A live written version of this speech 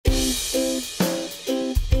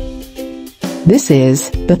This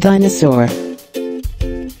is the Tinusaur.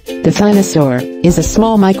 The Tinusaur is a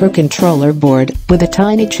small microcontroller board with a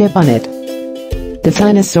tiny chip on it. The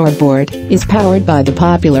Tinusaur board is powered by the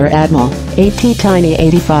popular Atmel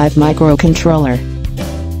ATtiny85 Microcontroller.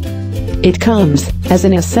 It comes as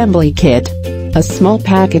an assembly kit, a small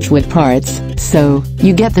package with parts, so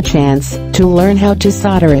you get the chance to learn how to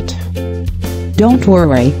solder it. Don't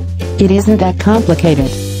worry, it isn't that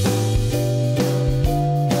complicated.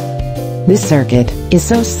 This circuit is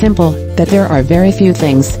so simple that there are very few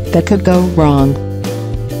things that could go wrong.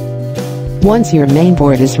 Once your main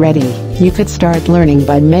board is ready, you could start learning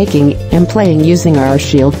by making and playing using our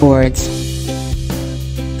shield boards.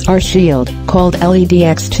 Our shield, called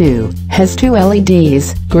LEDX2, has two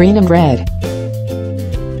LEDs, green and red.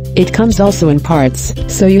 It comes also in parts,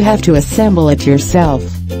 so you have to assemble it yourself.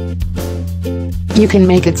 You can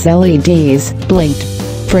make its LEDs blinked,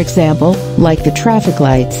 for example, like the traffic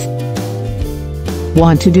lights.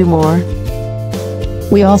 Want to do more?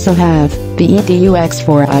 We also have the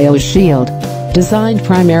EDUX4IO shield, designed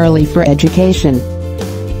primarily for education.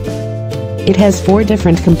 It has 4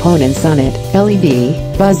 different components on it: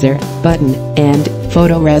 LED, buzzer, button, and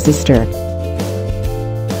photoresistor.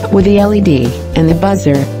 With the LED and the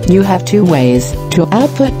buzzer, you have 2 ways to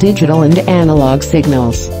output digital and analog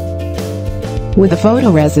signals. With the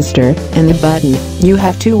photoresistor and the button, you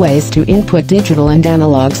have 2 ways to input digital and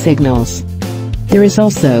analog signals. There is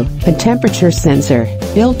also a temperature sensor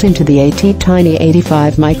built into the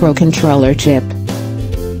ATtiny85 microcontroller chip.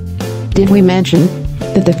 Did we mention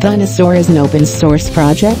that the Tinusaur is an open source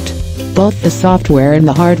project? Both the software and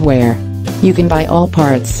the hardware. You can buy all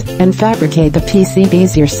parts and fabricate the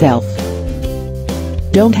PCBs yourself.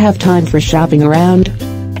 Don't have time for shopping around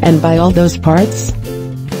and buy all those parts?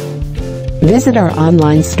 Visit our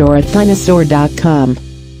online store at Tinusaur.com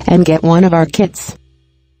and get one of our kits.